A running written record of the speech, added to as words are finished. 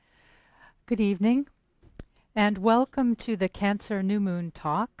Good evening, and welcome to the Cancer New Moon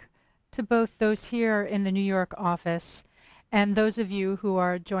Talk to both those here in the New York office and those of you who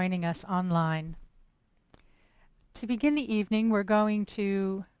are joining us online. To begin the evening, we're going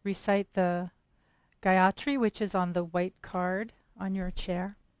to recite the Gayatri, which is on the white card on your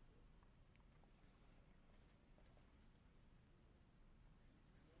chair.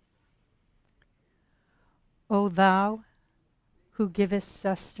 O thou who givest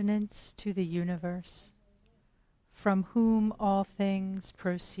sustenance to the universe, from whom all things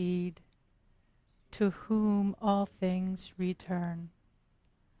proceed, to whom all things return,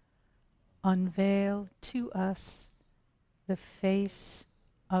 unveil to us the face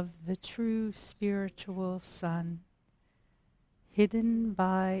of the true spiritual sun, hidden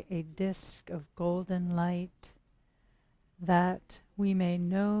by a disk of golden light, that we may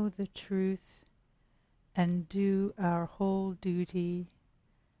know the truth and do our whole duty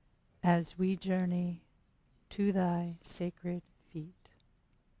as we journey to thy sacred feet.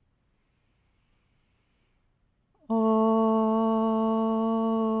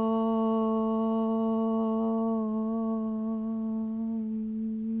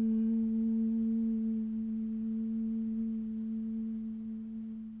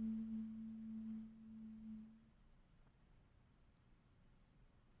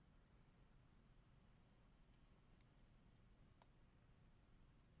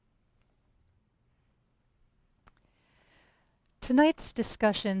 Tonight's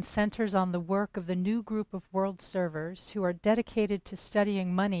discussion centers on the work of the new group of world servers who are dedicated to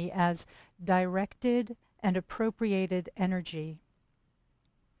studying money as directed and appropriated energy.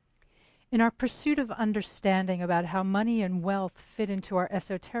 In our pursuit of understanding about how money and wealth fit into our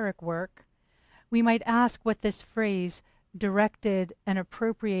esoteric work, we might ask what this phrase, directed and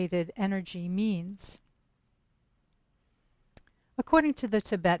appropriated energy, means. According to the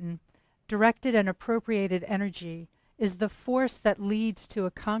Tibetan, directed and appropriated energy is the force that leads to a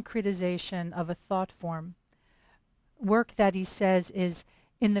concretization of a thought form. Work that he says is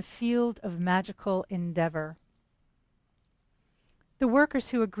in the field of magical endeavor. The workers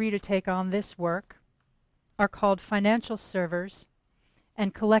who agree to take on this work are called financial servers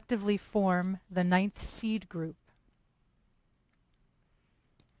and collectively form the ninth seed group.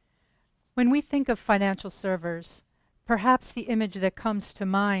 When we think of financial servers, perhaps the image that comes to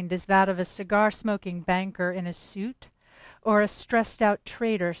mind is that of a cigar-smoking banker in a suit or a stressed-out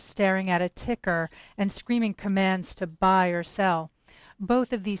trader staring at a ticker and screaming commands to buy or sell.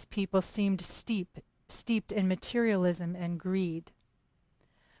 Both of these people seemed steeped in materialism and greed.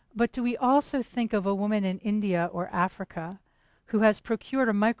 But do we also think of a woman in India or Africa who has procured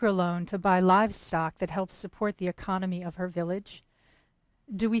a microloan to buy livestock that helps support the economy of her village?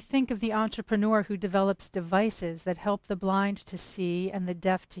 Do we think of the entrepreneur who develops devices that help the blind to see and the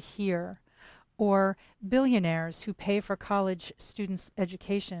deaf to hear? Or billionaires who pay for college students'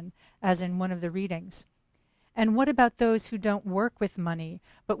 education, as in one of the readings? And what about those who don't work with money,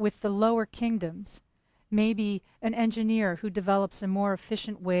 but with the lower kingdoms? Maybe an engineer who develops a more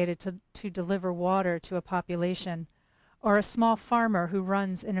efficient way to deliver water to a population, or a small farmer who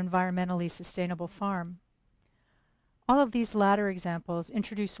runs an environmentally sustainable farm. All of these latter examples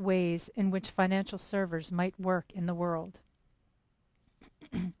introduce ways in which financial servers might work in the world.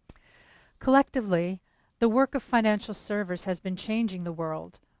 Collectively, the work of financial servers has been changing the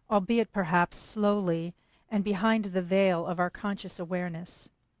world, albeit perhaps slowly and behind the veil of our conscious awareness.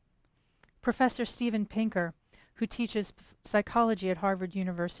 Professor Steven Pinker, who teaches psychology at Harvard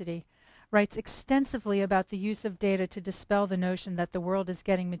University, writes extensively about the use of data to dispel the notion that the world is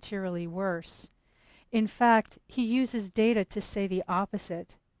getting materially worse. In fact, he uses data to say the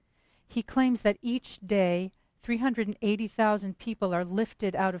opposite. He claims that each day, 380,000 people are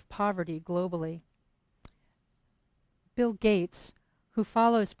lifted out of poverty globally. Bill Gates, who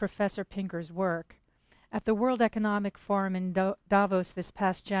follows Professor Pinker's work, at the World Economic Forum in Davos this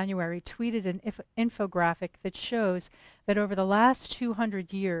past January, tweeted an infographic that shows that over the last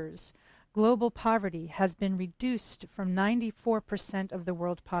 200 years, global poverty has been reduced from 94% of the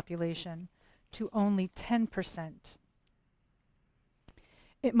world population to only 10%.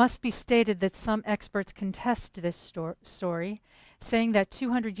 It must be stated that some experts contest this story, saying that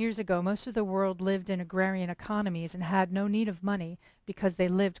 200 years ago most of the world lived in agrarian economies and had no need of money because they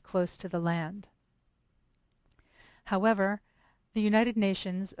lived close to the land. However, the United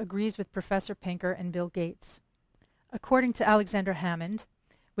Nations agrees with Professor Pinker and Bill Gates. According to Alexander Hammond,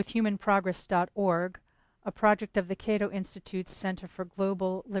 with humanprogress.org, a project of the Cato Institute's Center for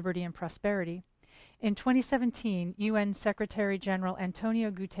Global Liberty and Prosperity, in 2017, UN Secretary General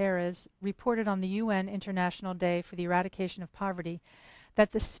Antonio Guterres reported on the UN International Day for the Eradication of Poverty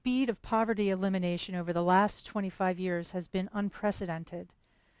that the speed of poverty elimination over the last 25 years has been unprecedented,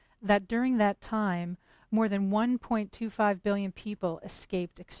 that during that time, more than 1.25 billion people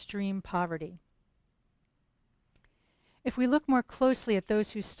escaped extreme poverty. If we look more closely at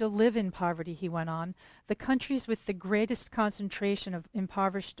those who still live in poverty, he went on, the countries with the greatest concentration of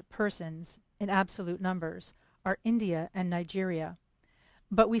impoverished persons in absolute numbers are India and Nigeria.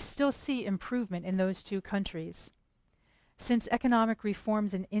 But we still see improvement in those two countries. Since economic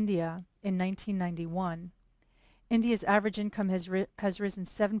reforms in India in 1991, India's average income has risen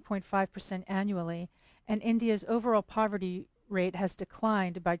 7.5% annually, and India's overall poverty rate has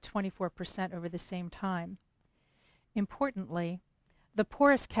declined by 24% over the same time. Importantly, the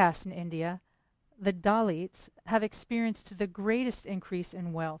poorest caste in India, the Dalits, have experienced the greatest increase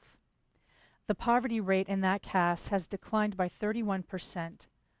in wealth. The poverty rate in that caste has declined by 31%,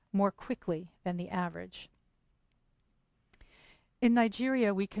 more quickly than the average. In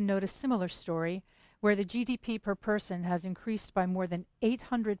Nigeria, we can note a similar story, where the GDP per person has increased by more than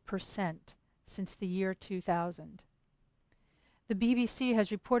 800% since the year 2000. The BBC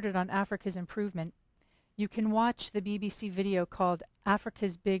has reported on Africa's improvement. You can watch the BBC video called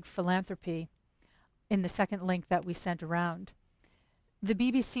Africa's Big Philanthropy in the second link that we sent around. The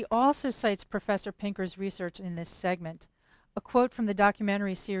BBC also cites Professor Pinker's research in this segment. A quote from the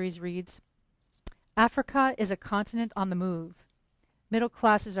documentary series reads, "Africa is a continent on the move. Middle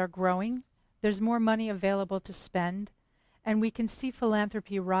classes are growing, there's more money available to spend, and we can see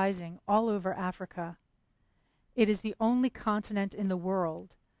philanthropy rising all over Africa. It is the only continent in the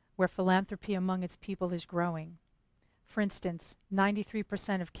world where philanthropy among its people is growing. For instance,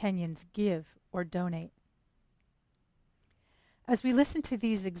 93% of Kenyans give or donate." As we listen to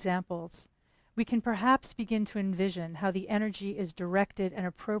these examples, we can perhaps begin to envision how the energy is directed and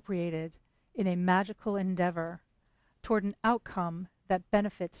appropriated in a magical endeavor toward an outcome that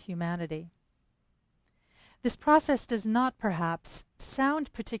benefits humanity. This process does not, perhaps,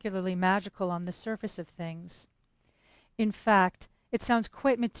 sound particularly magical on the surface of things. In fact, it sounds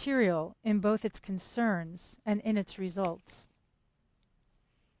quite material in both its concerns and in its results.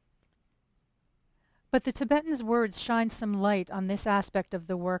 But the Tibetan's words shine some light on this aspect of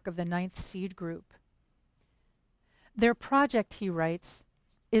the work of the Ninth Seed Group. Their project, he writes,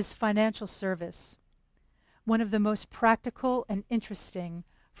 is financial service, one of the most practical and interesting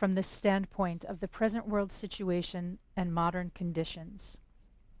from the standpoint of the present world situation and modern conditions.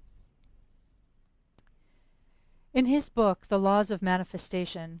 In his book, The Laws of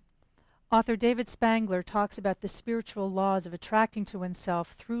Manifestation, author David Spangler talks about the spiritual laws of attracting to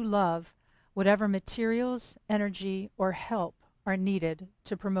oneself through love whatever materials, energy, or help are needed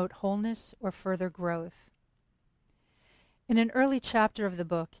to promote wholeness or further growth. In an early chapter of the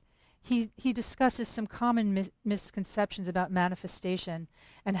book, he discusses some common misconceptions about manifestation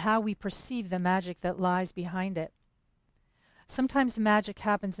and how we perceive the magic that lies behind it. Sometimes magic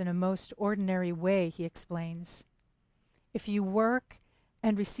happens in a most ordinary way, he explains. If you work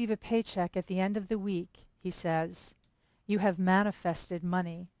and receive a paycheck at the end of the week, he says, you have manifested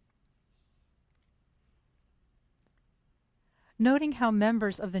money. Noting how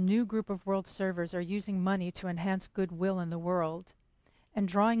members of the new group of world servers are using money to enhance goodwill in the world, and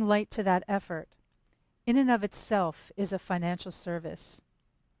drawing light to that effort, in and of itself is a financial service.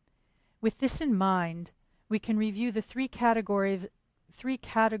 With this in mind, we can review the three categories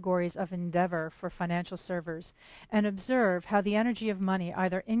of endeavor for financial servers and observe how the energy of money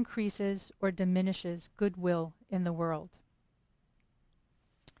either increases or diminishes goodwill in the world.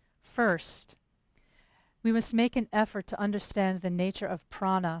 First, we must make an effort to understand the nature of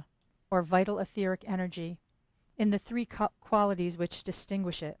prana, or vital etheric energy, in the three qualities which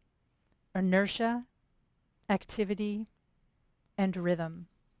distinguish it: inertia, activity, and rhythm.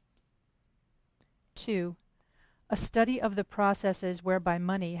 2. A study of the processes whereby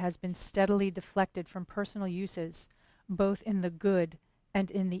money has been steadily deflected from personal uses, both in the good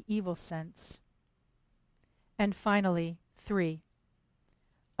and in the evil sense. And finally, 3.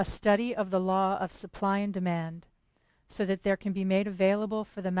 A study of the law of supply and demand, so that there can be made available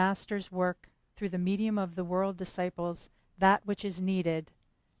for the Master's work through the medium of the world disciples that which is needed,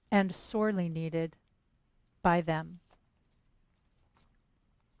 and sorely needed, by them.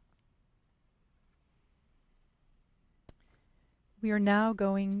 We are now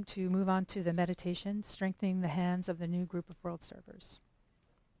going to move on to the meditation, strengthening the hands of the new group of world servers.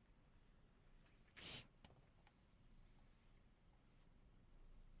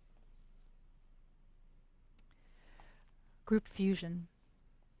 Group fusion.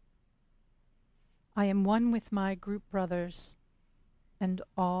 I am one with my group brothers, and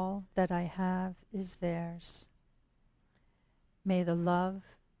all that I have is theirs. May the love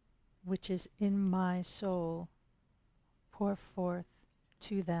which is in my soul pour forth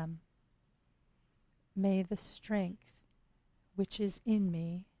to them. May the strength which is in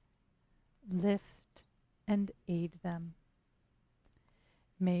me lift and aid them.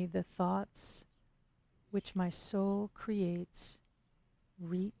 May the thoughts which my soul creates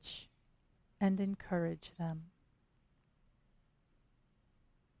reach and encourage them.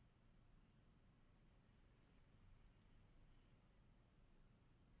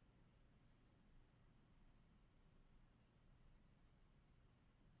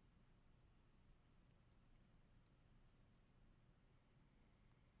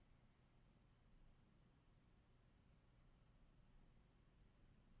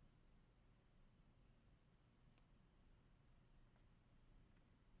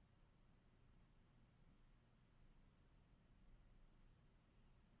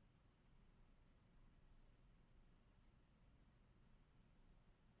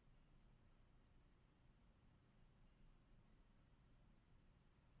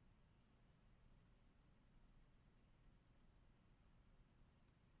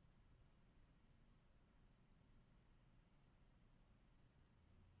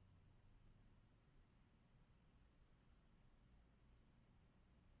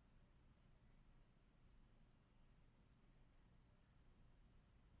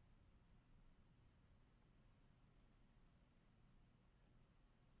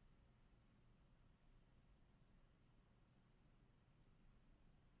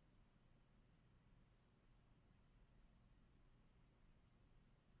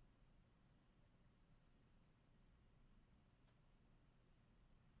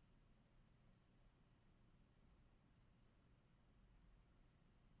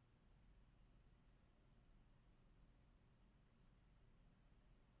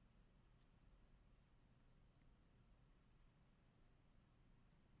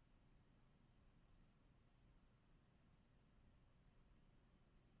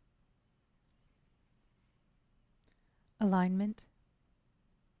 Alignment.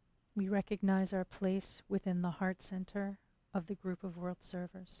 We recognize our place within the heart center of the group of world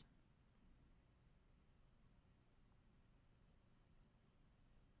servers.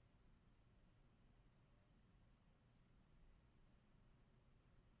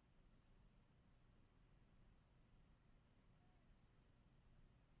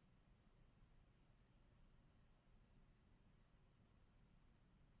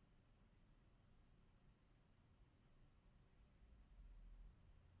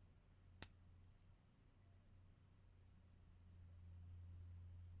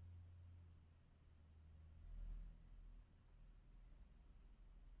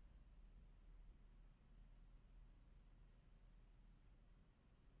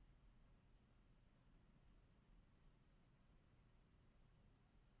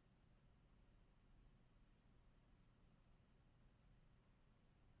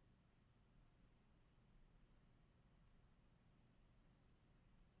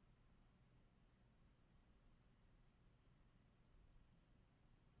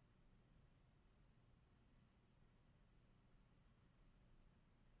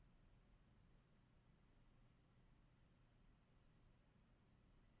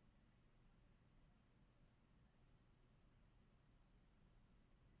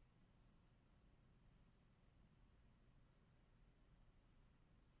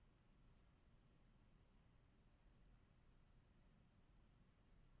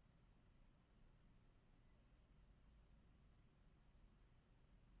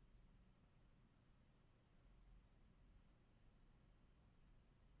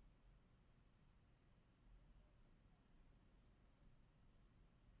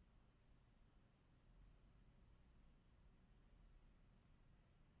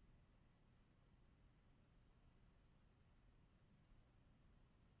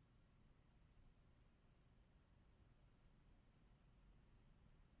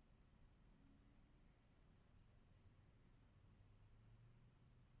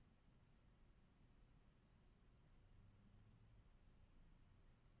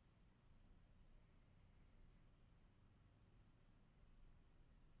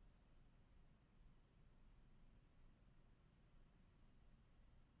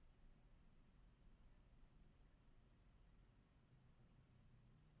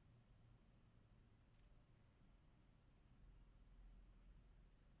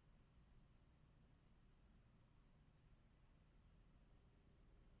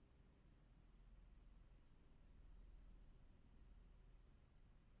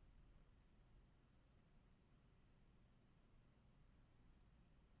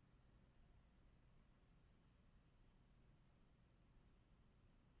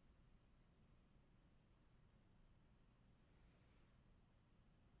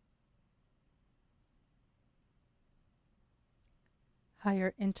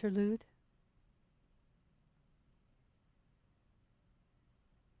 Higher interlude.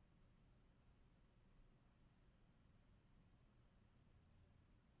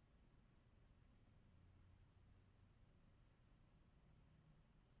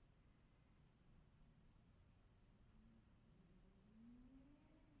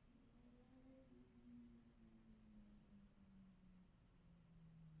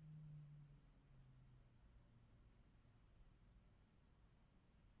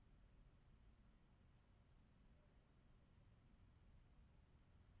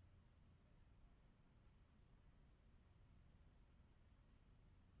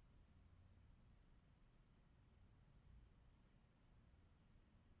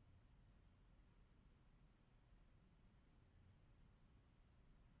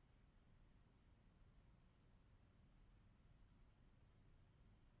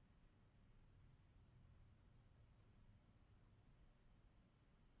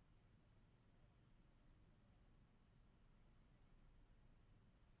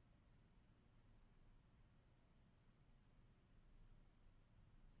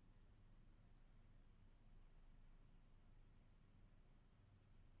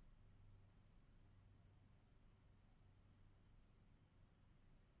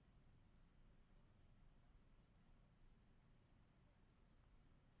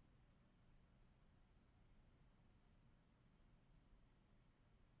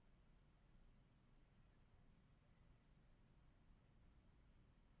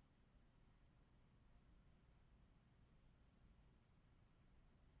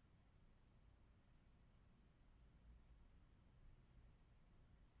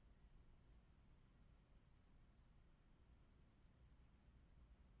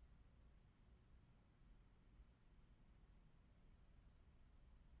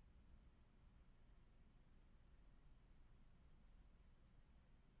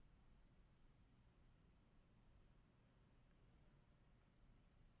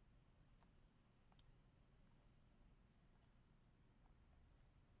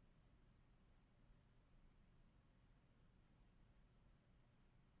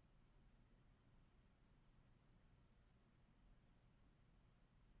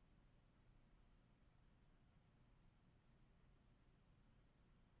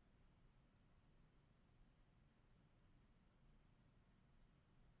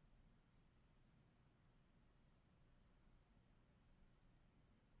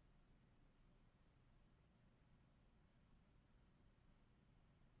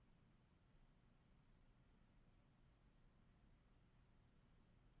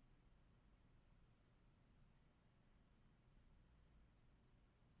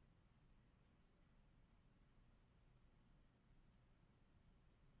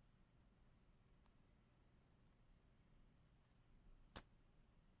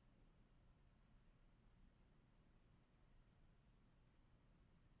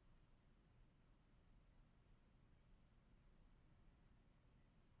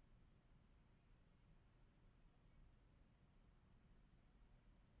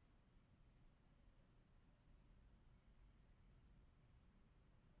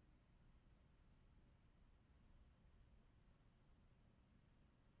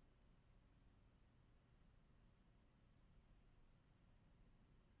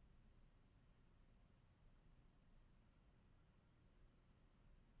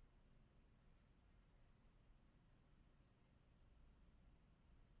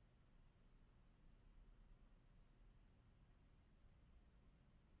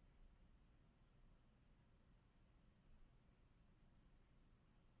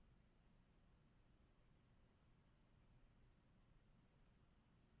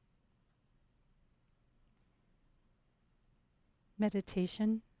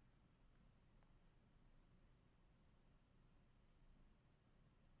 Meditation.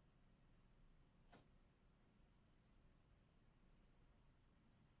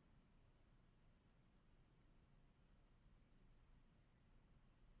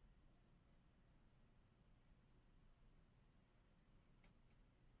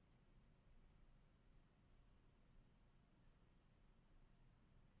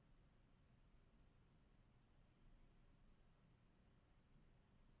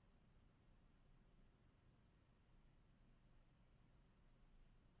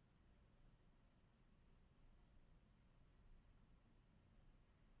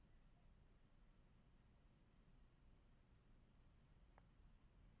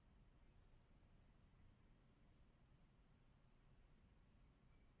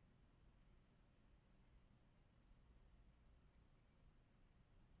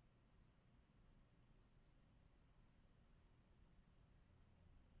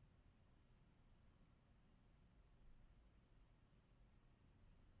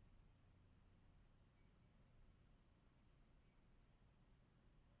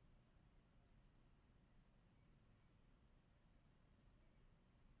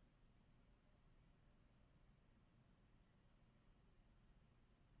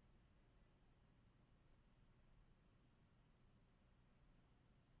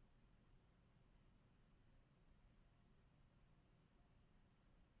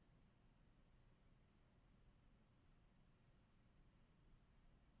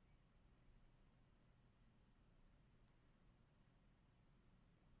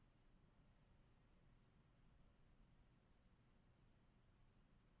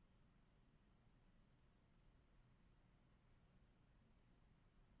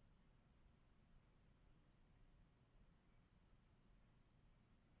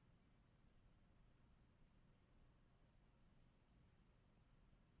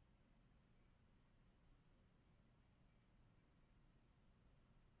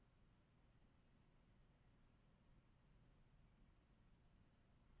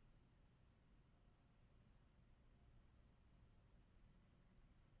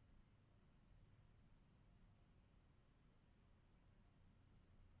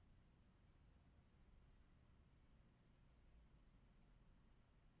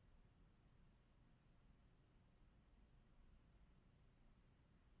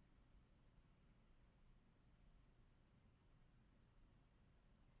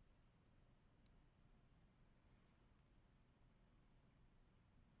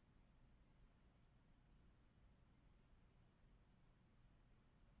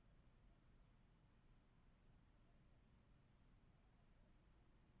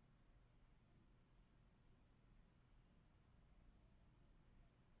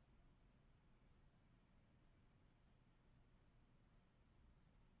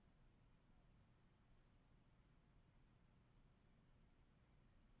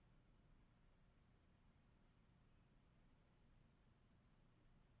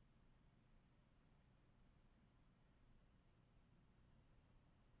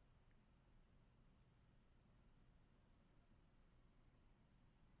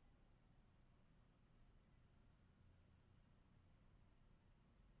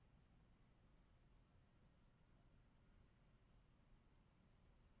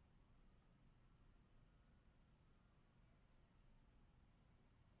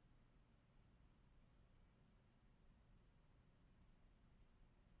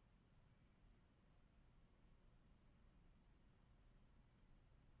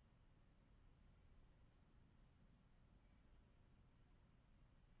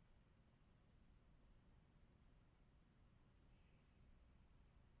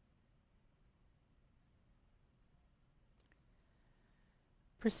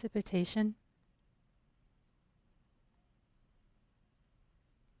 Precipitation.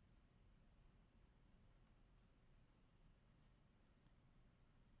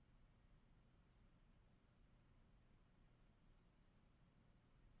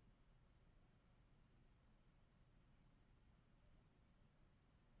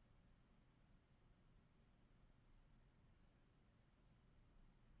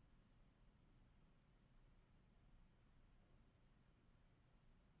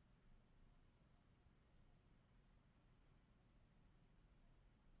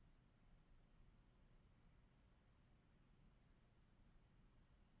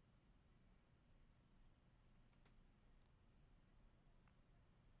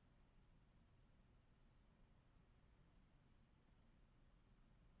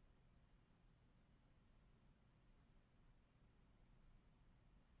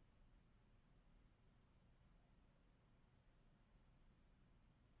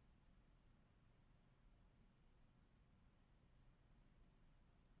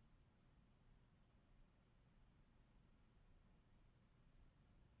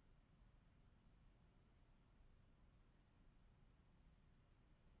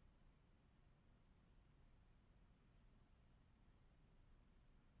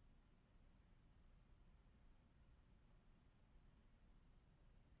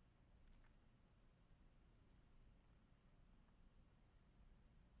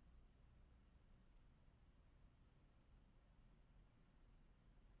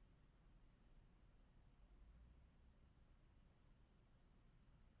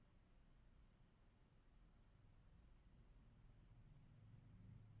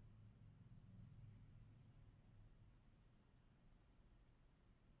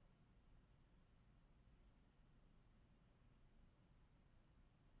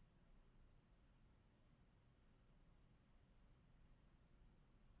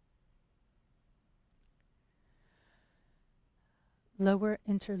 Lower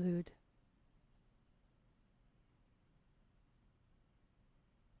interlude.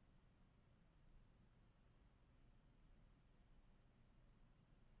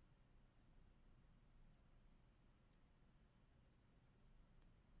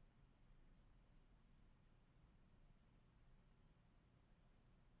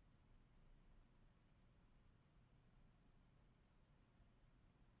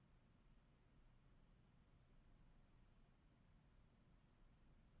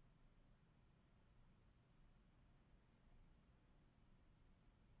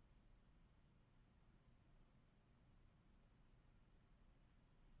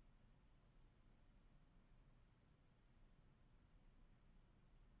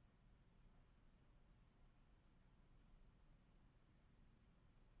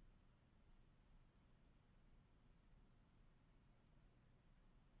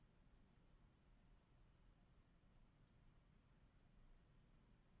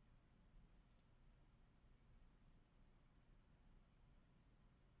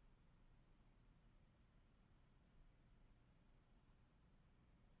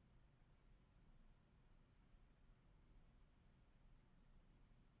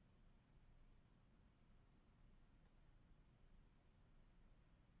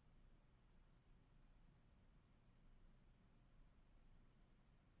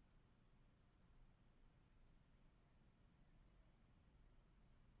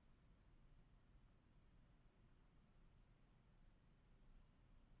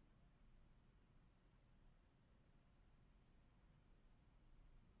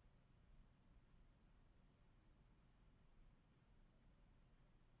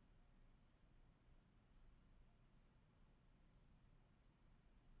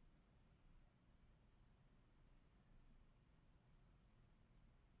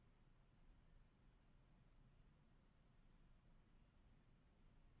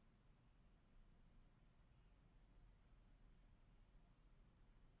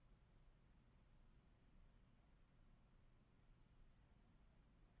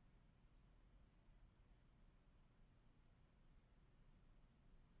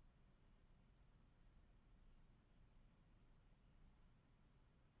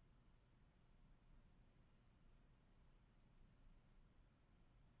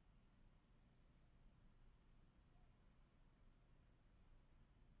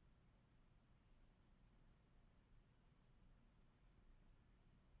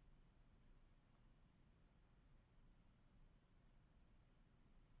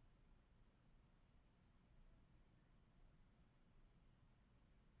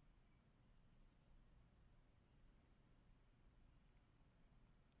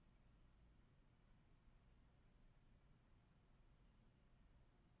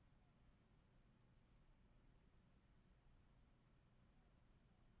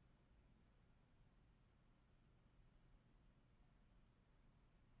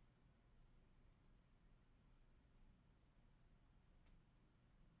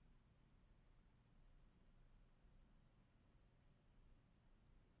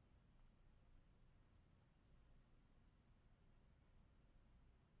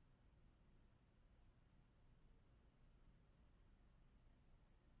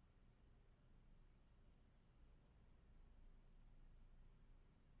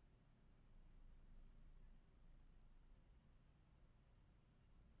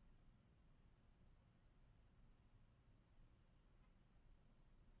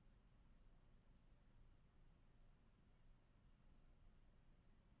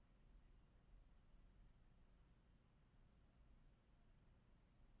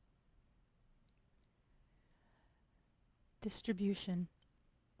 Distribution.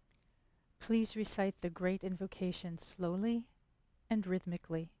 Please recite the great invocation slowly and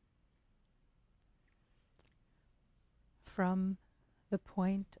rhythmically. From the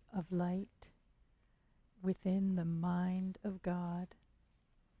point of light within the mind of God,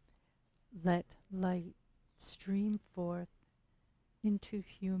 let light stream forth into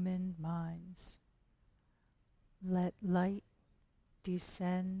human minds. Let light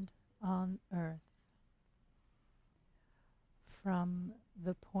descend on earth. From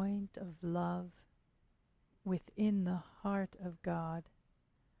the point of love within the heart of God,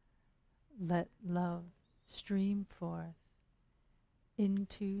 let love stream forth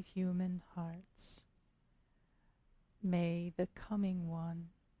into human hearts. May the coming one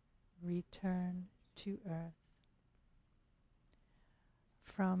return to earth.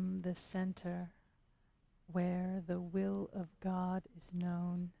 From the center where the will of God is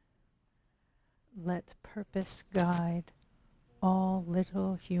known, let purpose guide all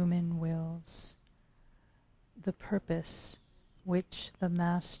little human wills, the purpose which the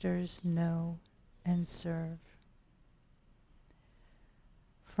masters know and serve.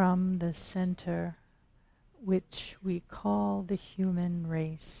 From the center which we call the human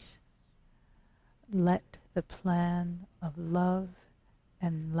race, let the plan of love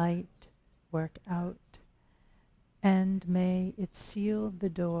and light work out, and may it seal the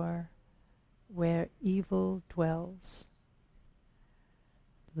door where evil dwells.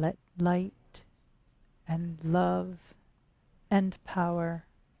 Let light and love and power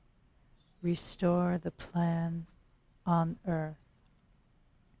restore the plan on earth.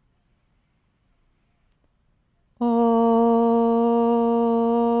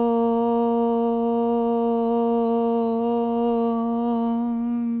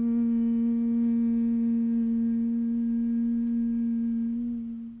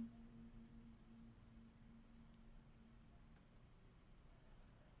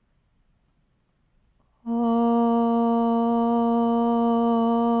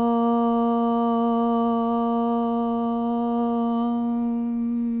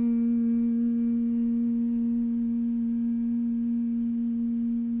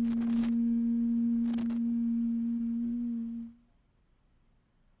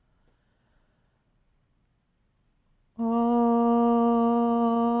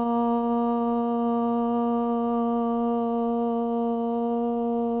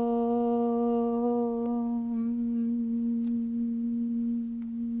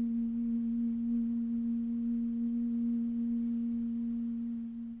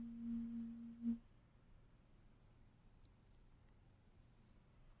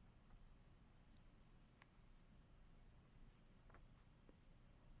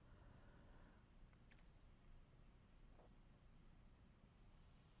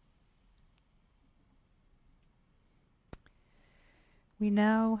 We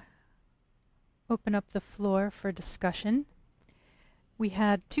now open up the floor for discussion. We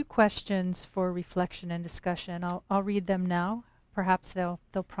had 2 questions for reflection and discussion. I'll read them now. Perhaps they'll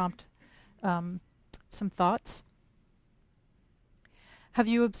prompt some thoughts. Have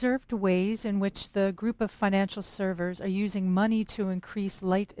you observed ways in which the group of financial servers are using money to increase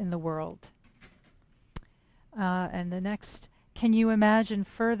light in the world? And the next, can you imagine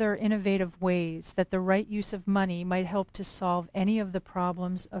further innovative ways that the right use of money might help to solve any of the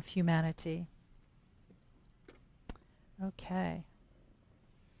problems of humanity? Okay.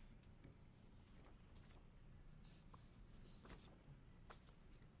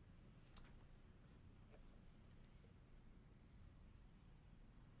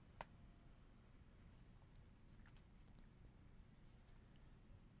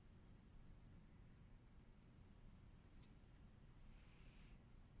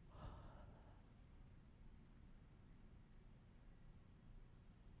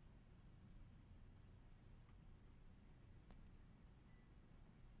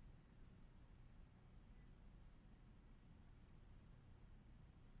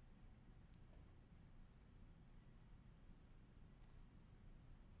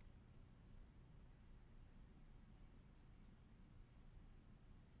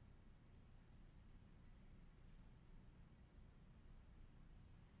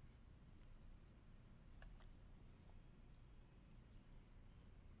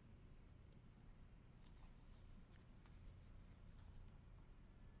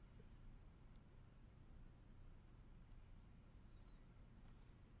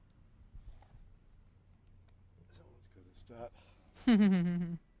 Start. It's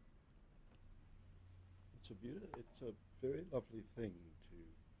a very lovely thing to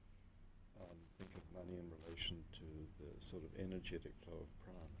think of money in relation to the sort of energetic flow of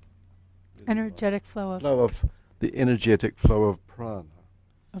prana. Really energetic flow of the energetic flow of prana.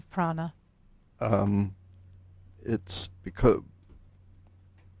 Of prana. It's because,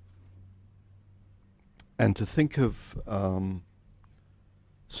 and to think of,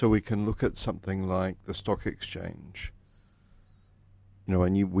 so we can look at something like the stock exchange. You know,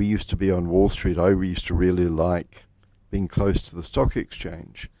 and we used to be on Wall Street. I used to really like being close to the stock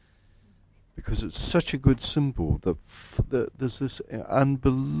exchange because it's such a good symbol that there's this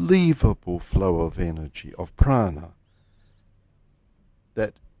unbelievable flow of energy, of prana,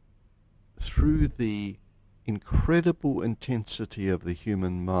 that through the incredible intensity of the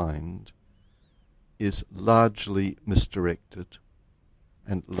human mind is largely misdirected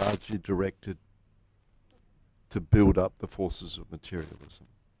and largely directed to build up the forces of materialism.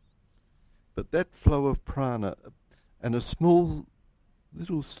 But that flow of prana, and a small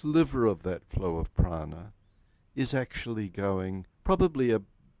little sliver of that flow of prana, is actually going, probably a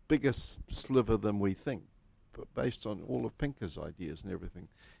bigger sliver than we think, but based on all of Pinker's ideas and everything,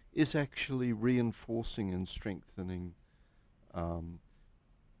 is actually reinforcing and strengthening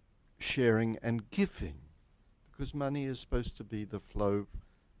sharing and giving. Because money is supposed to be the flow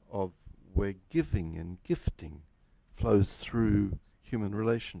of where giving and gifting flows through human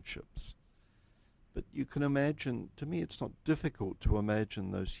relationships. But you can imagine, to me it's not difficult to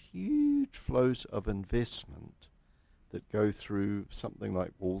imagine those huge flows of investment that go through something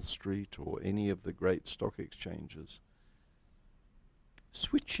like Wall Street or any of the great stock exchanges,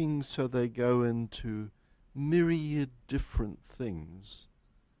 switching so they go into myriad different things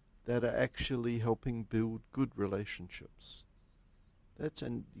that are actually helping build good relationships.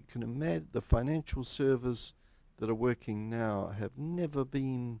 And you can imagine the financial servers that are working now have never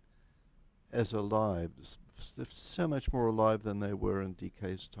been as alive. They're so much more alive than they were in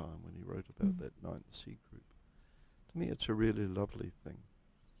DK's time when he wrote about that Ninth Sea Group. To me, it's a really lovely thing.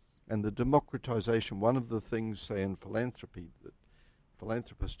 And the democratization, one of the things, say, in philanthropy that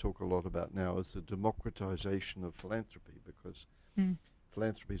philanthropists talk a lot about now is the democratization of philanthropy, because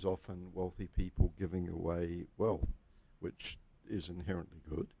philanthropy is often wealthy people giving away wealth, which is inherently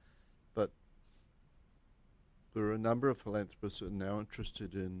good. But there are a number of philanthropists who are now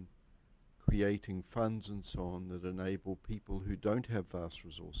interested in creating funds and so on that enable people who don't have vast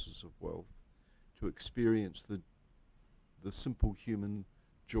resources of wealth to experience the simple human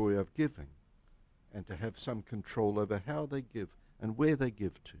joy of giving, and to have some control over how they give and where they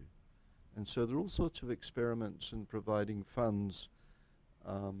give to. And so there are all sorts of experiments in providing funds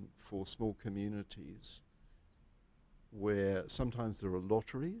for small communities where sometimes there are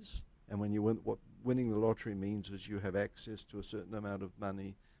lotteries, and when you win, what winning the lottery means is you have access to a certain amount of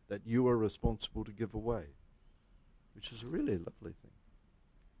money that you are responsible to give away, which is a really lovely thing.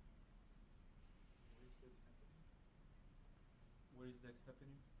 Where is that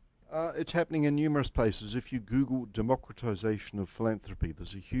happening? It's happening in numerous places. If you Google democratization of philanthropy,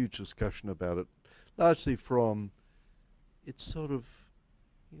 there's a huge discussion about it, largely from, it's sort of,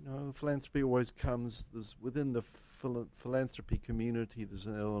 you know, philanthropy always comes, there's within the philanthropy community, there's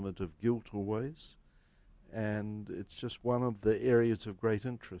an element of guilt always, and it's just one of the areas of great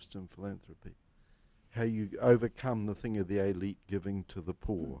interest in philanthropy, how you overcome the thing of the elite giving to the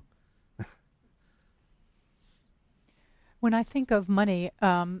poor. When I think of money,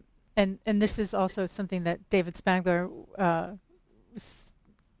 and this is also something that David Spangler was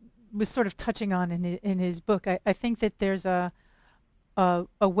sort of touching on in his book, I think that there's a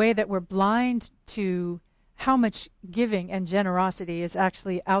way that we're blind to how much giving and generosity is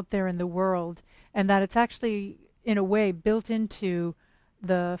actually out there in the world, and that it's actually, in a way, built into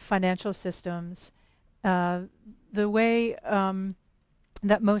the financial systems. The way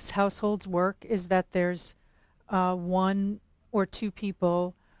that most households work is that there's one or two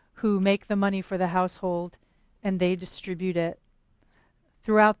people who make the money for the household, and they distribute it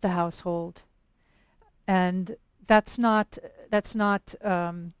throughout the household. And that's not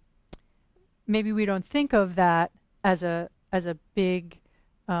maybe we don't think of that as a big,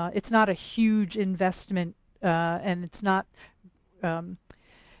 it's not a huge investment, and it's not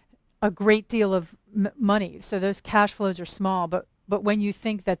a great deal of money. So those cash flows are small, but when you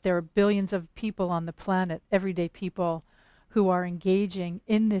think that there are billions of people on the planet, everyday people, who are engaging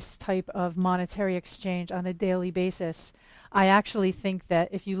in this type of monetary exchange on a daily basis, I actually think that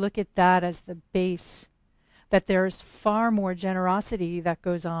if you look at that as the base, that there's far more generosity that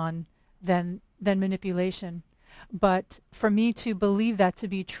goes on than manipulation. But for me to believe that to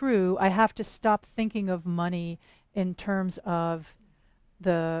be true, I have to stop thinking of money in terms of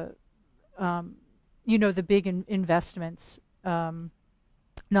the, the big investments. I'm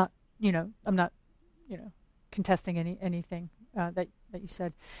not contesting anything that you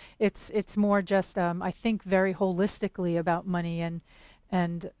said. It's more just I think very holistically about money, and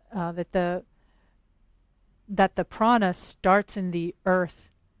that the prana starts in the earth.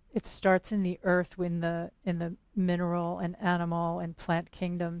 It starts in the earth in the mineral and animal and plant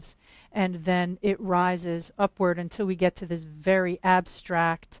kingdoms, and then it rises upward until we get to this very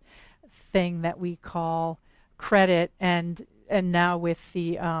abstract thing that we call credit, and now with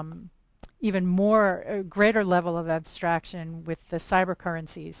the even more greater level of abstraction with the cyber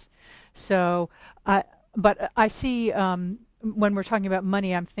currencies. So, but I see when we're talking about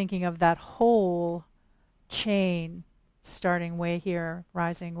money, I'm thinking of that whole chain starting way here,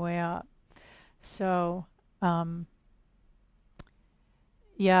 rising way up. So,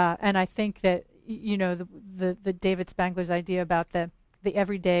 yeah, and I think that the David Spangler's idea about the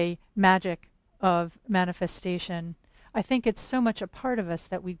everyday magic of manifestation, I think it's so much a part of us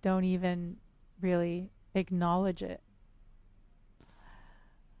that we don't even really acknowledge it.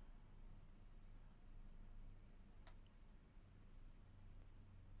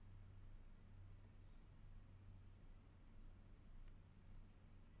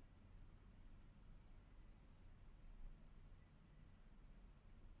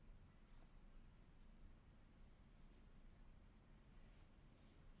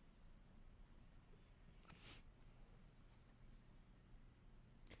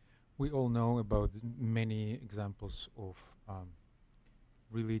 We all know about many examples of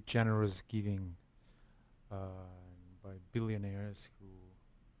really generous giving by billionaires who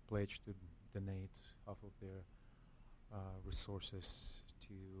pledge to donate half of their resources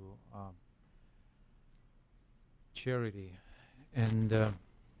to charity, and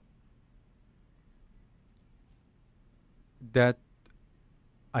that,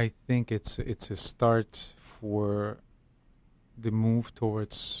 I think, it's a start for the move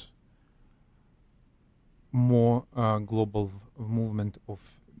towards more global movement of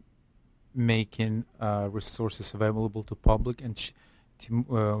making resources available to public, and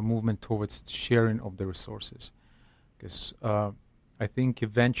movement towards sharing of the resources. Because I think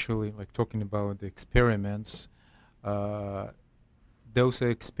eventually, like talking about the experiments, those are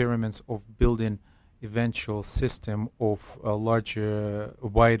experiments of building eventual system of a larger,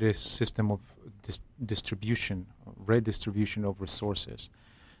 wider system of distribution, redistribution of resources.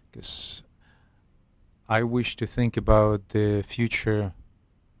 Because I wish to think about the future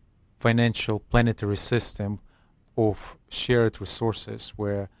financial planetary system of shared resources,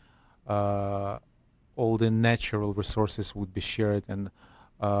 where all the natural resources would be shared, and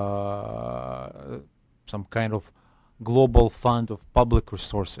some kind of global fund of public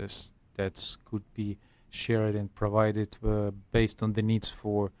resources that could be shared and provided based on the needs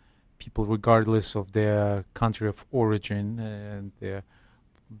for people, regardless of their country of origin and their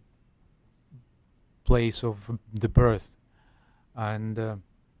place of the birth. And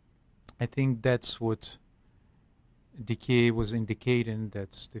I think that's what Decay was indicating,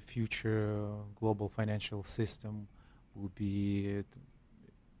 that the future global financial system will be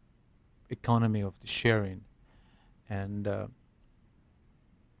economy of the sharing. And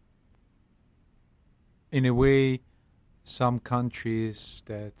in a way, some countries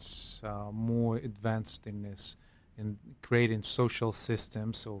that's more advanced in this, in creating social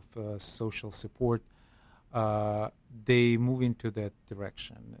systems of social support, they move into that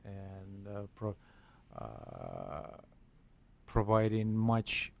direction, and providing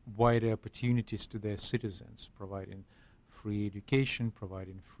much wider opportunities to their citizens, providing free education,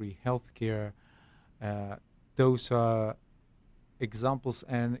 providing free healthcare. Those are examples,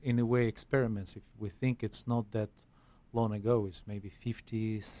 and in a way experiments. If we think it's not that long ago, it's maybe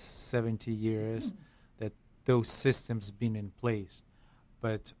 50, 70 years that those systems been in place.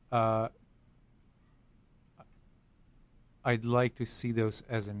 But I'd like to see those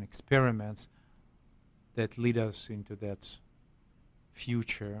as an experiments that lead us into that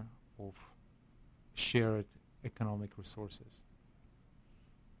future of shared economic resources.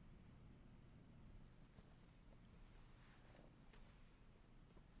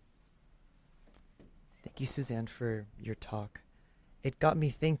 Thank you, Suzanne, for your talk. It got me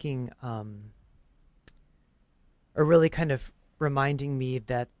thinking, or really kind of reminding me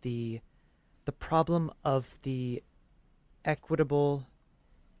that the problem of the equitable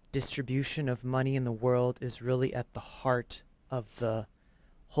distribution of money in the world is really at the heart of the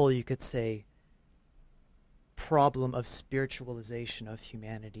whole, you could say, problem of spiritualization of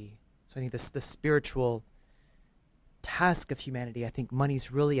humanity. So I think the spiritual task of humanity, I think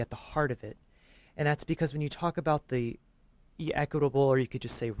money's really at the heart of it. And that's because when you talk about the equitable, or you could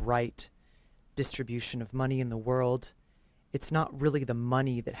just say right, distribution of money in the world, it's not really the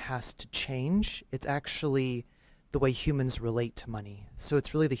money that has to change. It's actually the way humans relate to money. So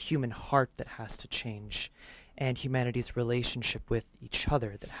it's really the human heart that has to change, and humanity's relationship with each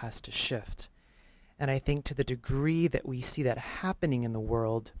other that has to shift. And I think to the degree that we see that happening in the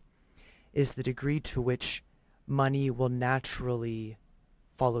world is the degree to which money will naturally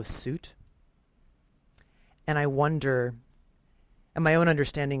follow suit. And I wonder, and my own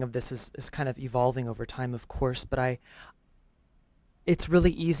understanding of this is kind of evolving over time, of course, but it's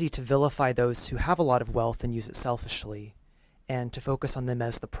really easy to vilify those who have a lot of wealth and use it selfishly, and to focus on them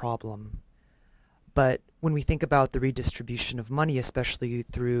as the problem. But when we think about the redistribution of money, especially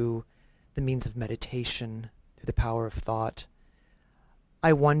through the means of meditation, through the power of thought,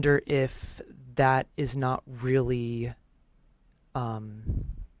 I wonder if that is not really how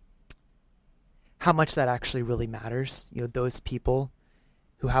much that actually really matters. You know, those people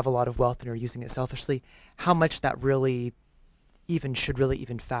who have a lot of wealth and are using it selfishly, how much that really should really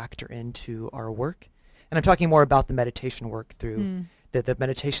factor into our work. And I'm talking more about the meditation work through the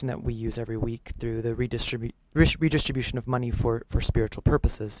meditation that we use every week through the redistribution of money for spiritual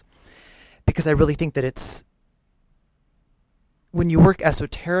purposes. Because I really think that it's, when you work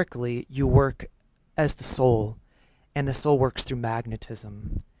esoterically, you work as the soul, and the soul works through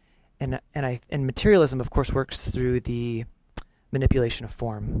magnetism. And materialism, of course, works through the manipulation of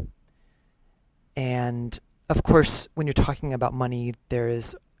form. And of course, when you're talking about money, there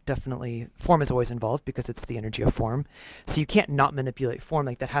is definitely, form is always involved because it's the energy of form. So you can't not manipulate form,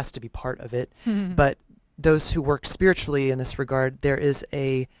 like that has to be part of it. But those who work spiritually in this regard, there is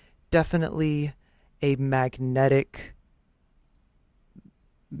definitely a magnetic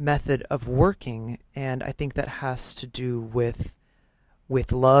method of working, and I think that has to do with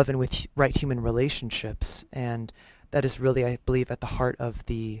love and with right human relationships, and that is really, I believe, at the heart of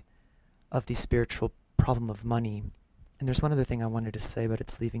the spiritual problem of money. And there's one other thing I wanted to say, but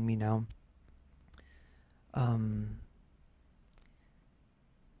it's leaving me now. And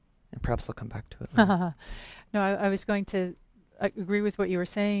perhaps I'll come back to it later. No, I was going to agree with what you were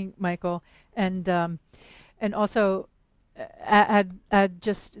saying, Michael, and also add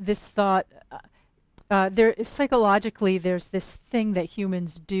just this thought. Psychologically, there's this thing that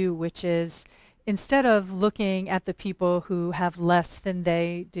humans do, which is, instead of looking at the people who have less than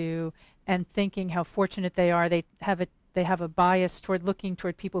they do and thinking how fortunate they are, they have a bias toward looking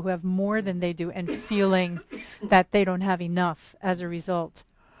toward people who have more than they do and feeling that they don't have enough as a result.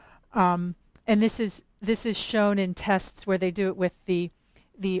 And this is shown in tests where they do it with the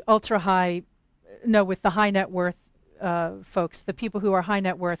high net worth folks, the people who are high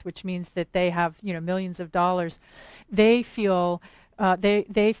net worth, which means that they have millions of dollars. They feel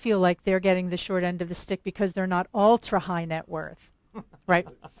they feel like they're getting the short end of the stick because they're not ultra high net worth, right?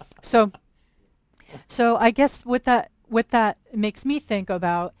 So I guess what that makes me think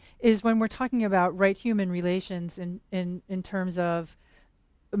about is when we're talking about right human relations in terms of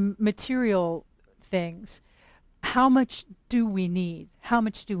material things, how much do we need?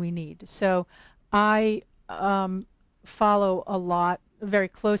 So I follow a lot, very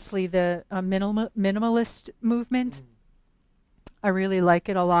closely, the minimalist movement. I really like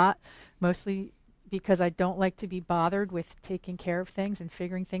it a lot, mostly because I don't like to be bothered with taking care of things and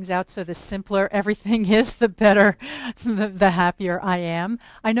figuring things out. So the simpler everything is, the better, the happier I am.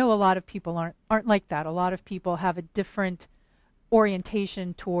 I know a lot of people aren't like that. A lot of people have a different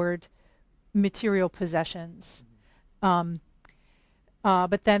orientation toward material possessions.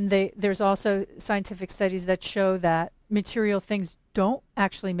 But then there's also scientific studies that show that material things don't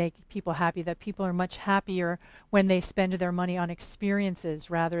actually make people happy, that people are much happier when they spend their money on experiences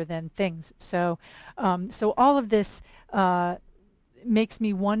rather than things. So all of this makes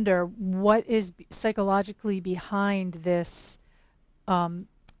me wonder what is psychologically behind this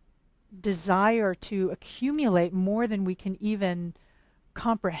desire to accumulate more than we can even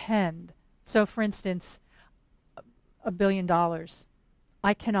comprehend. So, for instance, $1 billion.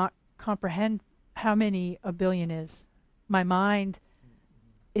 I cannot comprehend how many a billion is. My mind,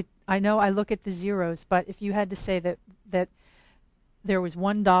 I know I look at the zeros, but if you had to say that there was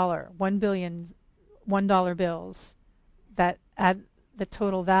 $1, 1 billion $1 bills that add the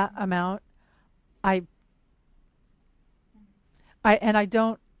total that amount, I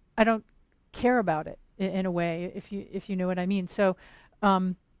don't care about it in a way, if you know what I mean. So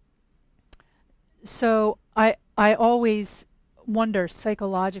I always wonder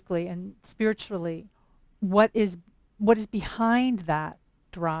psychologically and spiritually what is behind that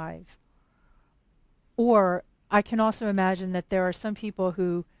drive. Or I can also imagine that there are some people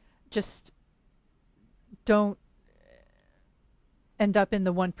who just don't end up in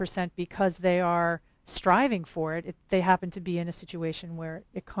the 1% because they are striving for it. They happen to be in a situation where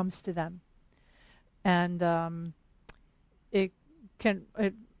it comes to them. And it can.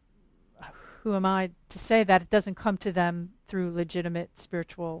 Who am I to say that it doesn't come to them through legitimate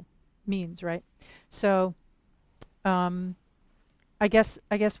spiritual means, right? So, I guess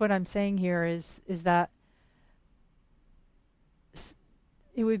what I'm saying here is that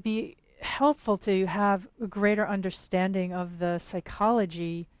it would be helpful to have a greater understanding of the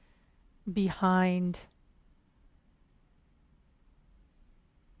psychology behind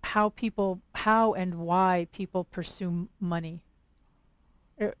how and why people pursue money.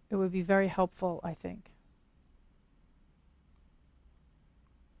 It would be very helpful, I think.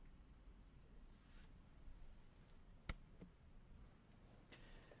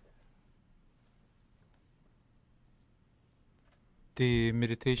 The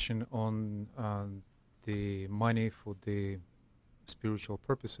meditation on the money for the spiritual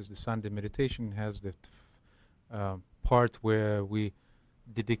purposes, the Sunday meditation has that part where we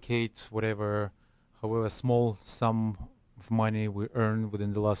dedicate however small sum of money we earn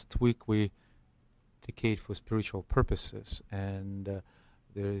within the last week, we dedicate for spiritual purposes. And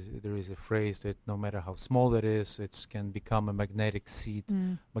there is a phrase that no matter how small that is, it can become a magnetic seed,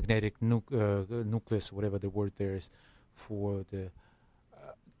 magnetic nucleus, whatever the word there is, for the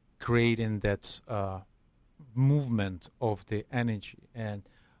creating that movement of the energy. And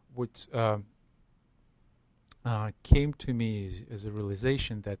what came to me as a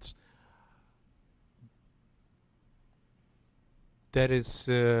realization that is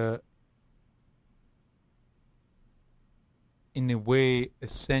in a way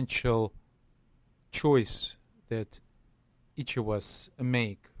essential choice that each of us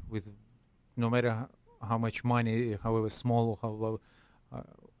make, with no matter how much money, however small or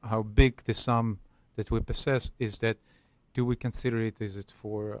how big the sum that we possess, is that do we consider it, is it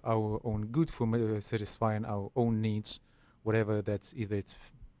for our own good, for satisfying our own needs, whatever that's, either it's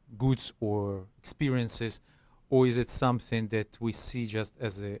goods or experiences, or is it something that we see just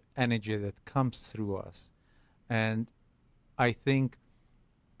as an energy that comes through us? And I think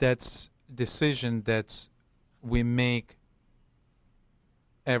that's a decision that we make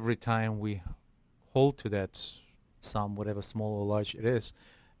every time we hold to that sum, whatever small or large it is.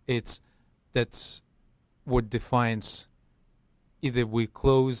 That's what defines either we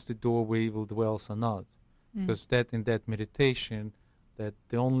close the door where evil dwells or not. Because that in that meditation, that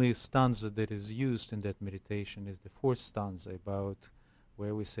the only stanza that is used in that meditation is the fourth stanza, about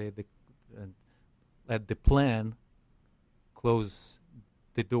where we say let the plan close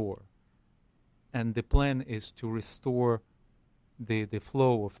the door. And the plan is to restore the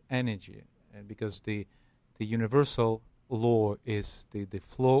flow of energy, and because the universal law is the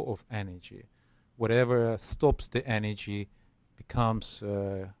flow of energy. Whatever stops the energy becomes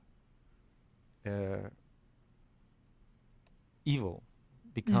evil,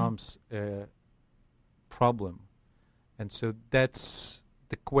 becomes a problem. And so that's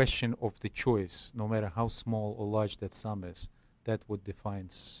the question of the choice, no matter how small or large that sum is. That what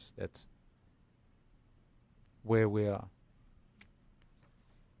defines that where we are.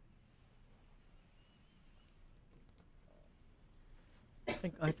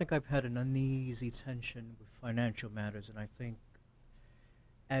 I think I've had an uneasy tension with financial matters, and I think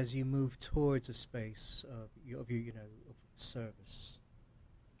as you move towards a space of service,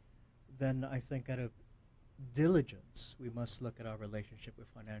 then I think out of diligence we must look at our relationship with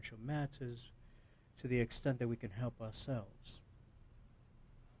financial matters to the extent that we can help ourselves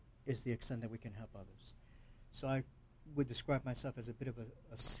is the extent that we can help others. So I would describe myself as a bit of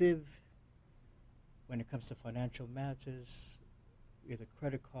a sieve when it comes to financial matters, either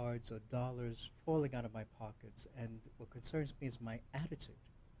credit cards or dollars falling out of my pockets. And what concerns me is my attitude.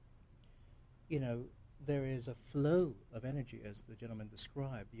 There is a flow of energy, as the gentleman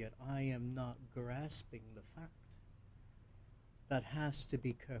described, yet I am not grasping the fact that has to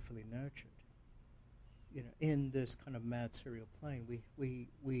be carefully nurtured. In this kind of material plane, we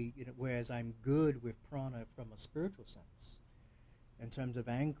whereas I'm good with prana from a spiritual sense, in terms of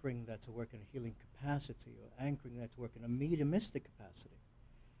anchoring that to work in a healing capacity, or anchoring that to work in a mediumistic capacity,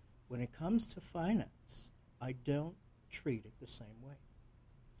 when it comes to finance, I don't treat it the same way.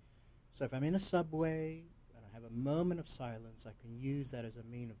 So if I'm in a subway and I have a moment of silence, I can use that as a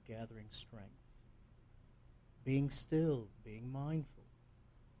mean of gathering strength. Being still, being mindful.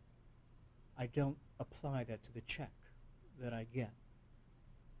 I don't apply that to the check that I get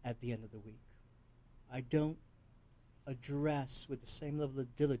at the end of the week. I don't address with the same level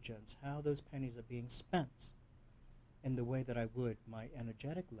of diligence how those pennies are being spent in the way that I would my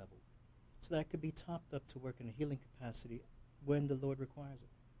energetic level, so that I could be topped up to work in a healing capacity when the Lord requires it.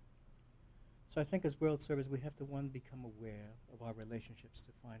 So I think as world servers, we have to, one, become aware of our relationships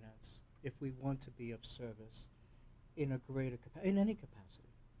to finance if we want to be of service in a greater in any capacity.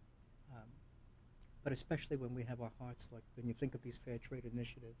 But especially when we have our hearts, like when you think of these fair trade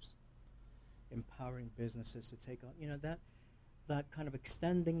initiatives, empowering businesses to take on, that kind of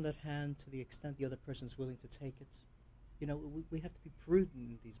extending that hand to the extent the other person's willing to take it. We have to be prudent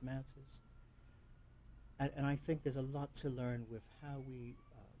in these matters. And I think there's a lot to learn with how we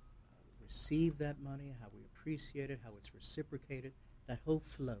receive that money, how we appreciate it, how it's reciprocated, that whole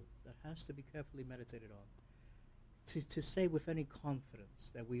flow that has to be carefully meditated on. To say with any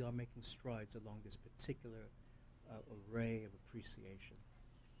confidence that we are making strides along this particular array of appreciation.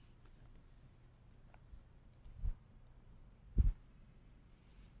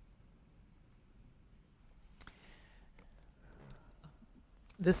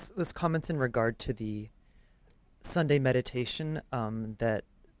 This comments in regard to the Sunday meditation that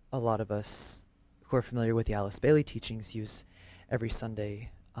a lot of us who are familiar with the Alice Bailey teachings use every Sunday,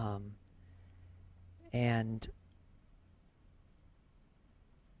 and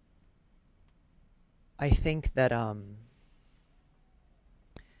I think that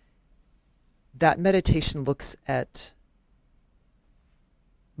that meditation looks at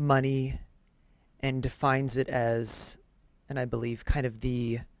money and defines it as, and I believe, kind of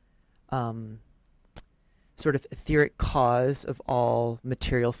the sort of etheric cause of all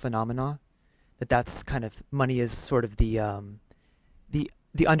material phenomena. That's kind of, money is sort of the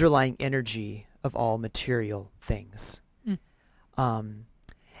underlying energy of all material things.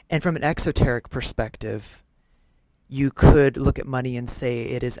 And from an exoteric perspective, you could look at money and say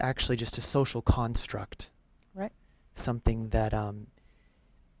it is actually just a social construct. Right. Something that,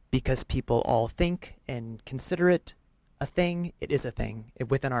 because people all think and consider it a thing, it is a thing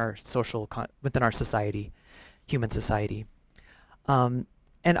within our within our society, human society. And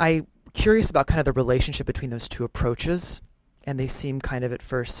I'm curious about kind of the relationship between those two approaches, and they seem kind of at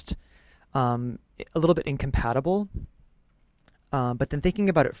first a little bit incompatible. But then thinking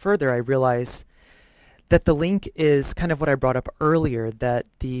about it further, I realize that the link is kind of what I brought up earlier, that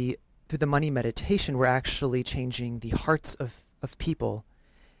through the money meditation, we're actually changing the hearts of people.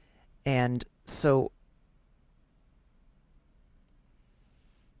 And so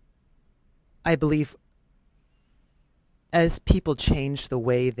I believe as people change the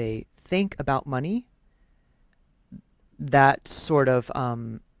way they think about money, that sort of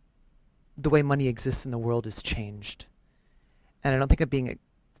the way money exists in the world is changed. And I don't think I'm being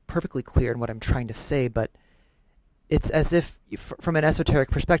perfectly clear in what I'm trying to say, but it's as if, from an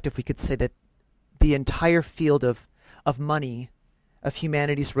esoteric perspective, we could say that the entire field of money, of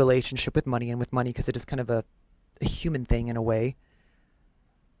humanity's relationship with money and with money, because it is kind of a human thing in a way,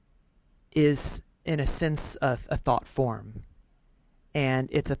 is in a sense a thought form. And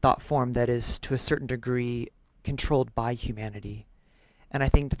it's a thought form that is to a certain degree controlled by humanity. And I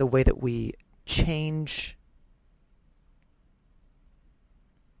think the way that we change,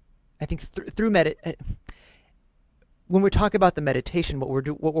 I think through when we talk about the meditation, what we're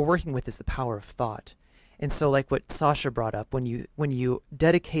working with is the power of thought. And so, like what Sasha brought up, when you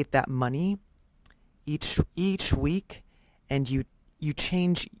dedicate that money each week, and you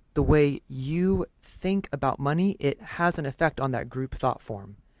change the way you think about money, it has an effect on that group thought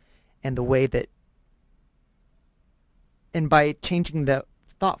form, and the way that, and by changing the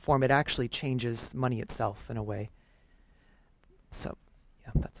thought form, it actually changes money itself in a way. So,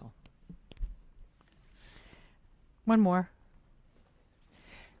 yeah, that's all. One more.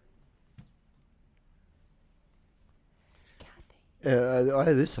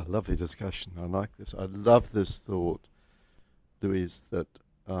 This is a lovely discussion. I like this. I love this thought, Louise, that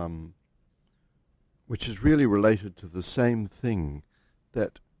which is really related to the same thing,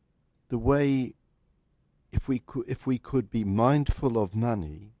 that the way, if we could be mindful of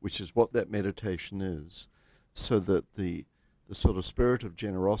money, which is what that meditation is, so that the sort of spirit of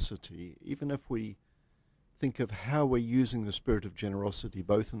generosity, even if we think of how we're using the spirit of generosity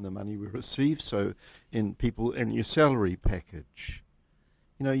both in the money we receive, so in your salary package,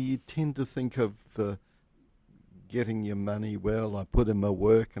 you tend to think of the getting your money, well, I put in my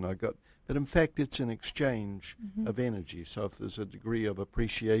work and but in fact it's an exchange of energy. So if there's a degree of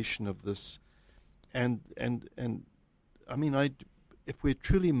appreciation of this, and I mean, if we're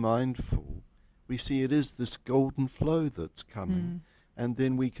truly mindful, we see it is this golden flow that's coming. And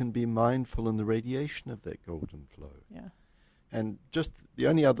then we can be mindful in the radiation of that golden flow. Yeah. And just the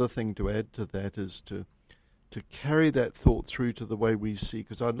only other thing to add to that is to carry that thought through to the way we see,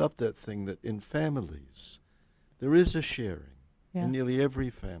 because I love that thing that in families, there is a sharing in nearly every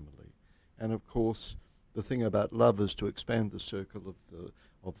family. And of course, the thing about love is to expand the circle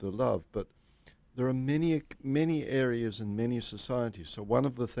of the love. But there are many areas in many societies. So one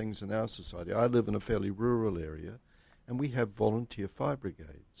of the things in our society, I live in a fairly rural area, And we have volunteer fire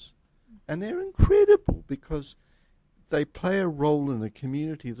brigades. And they're incredible because they play a role in a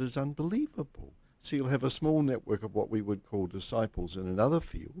community that is unbelievable. So you'll have a small network of what we would call disciples in another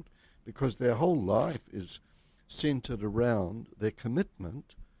field, because their whole life is centered around their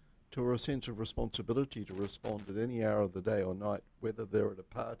commitment to a sense of responsibility to respond at any hour of the day or night, whether they're at a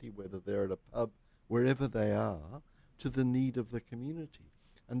party, whether they're at a pub, wherever they are, to the need of the community.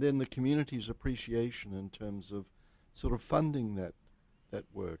 And then the community's appreciation in terms of sort of funding that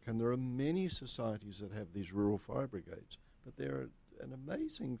work. And there are many societies that have these rural fire brigades, but they're an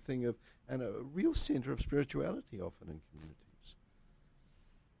amazing thing of, and a real center of spirituality often in communities.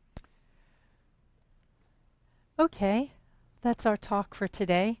 Okay, that's our talk for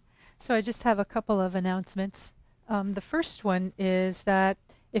today. So I just have a couple of announcements. The first one is that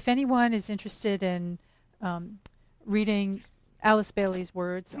if anyone is interested in reading Alice Bailey's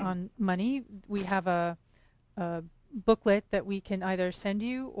words on money, we have a booklet that we can either send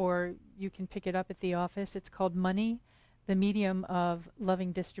you or you can pick it up at the office. It's called Money, the Medium of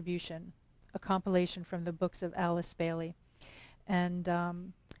Loving Distribution, a compilation from the books of Alice Bailey. And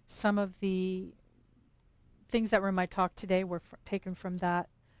some of the things that were in my talk today were taken from that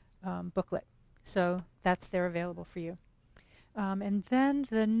booklet. So that's there available for you. And then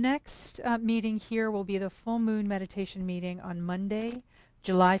the next meeting here will be the full moon meditation meeting on Monday,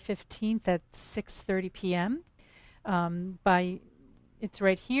 July 15th at 6:30 p.m. It's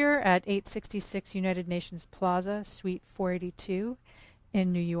right here at 866 United Nations Plaza, Suite 482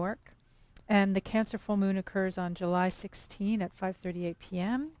 in New York. And the Cancer full moon occurs on July 16 at 5:38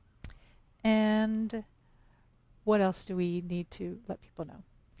 p.m. And what else do we need to let people know?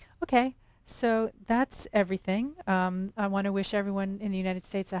 Okay, so that's everything. I want to wish everyone in the United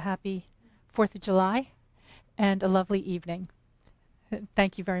States a happy 4th of July and a lovely evening.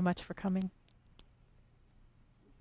 Thank you very much for coming.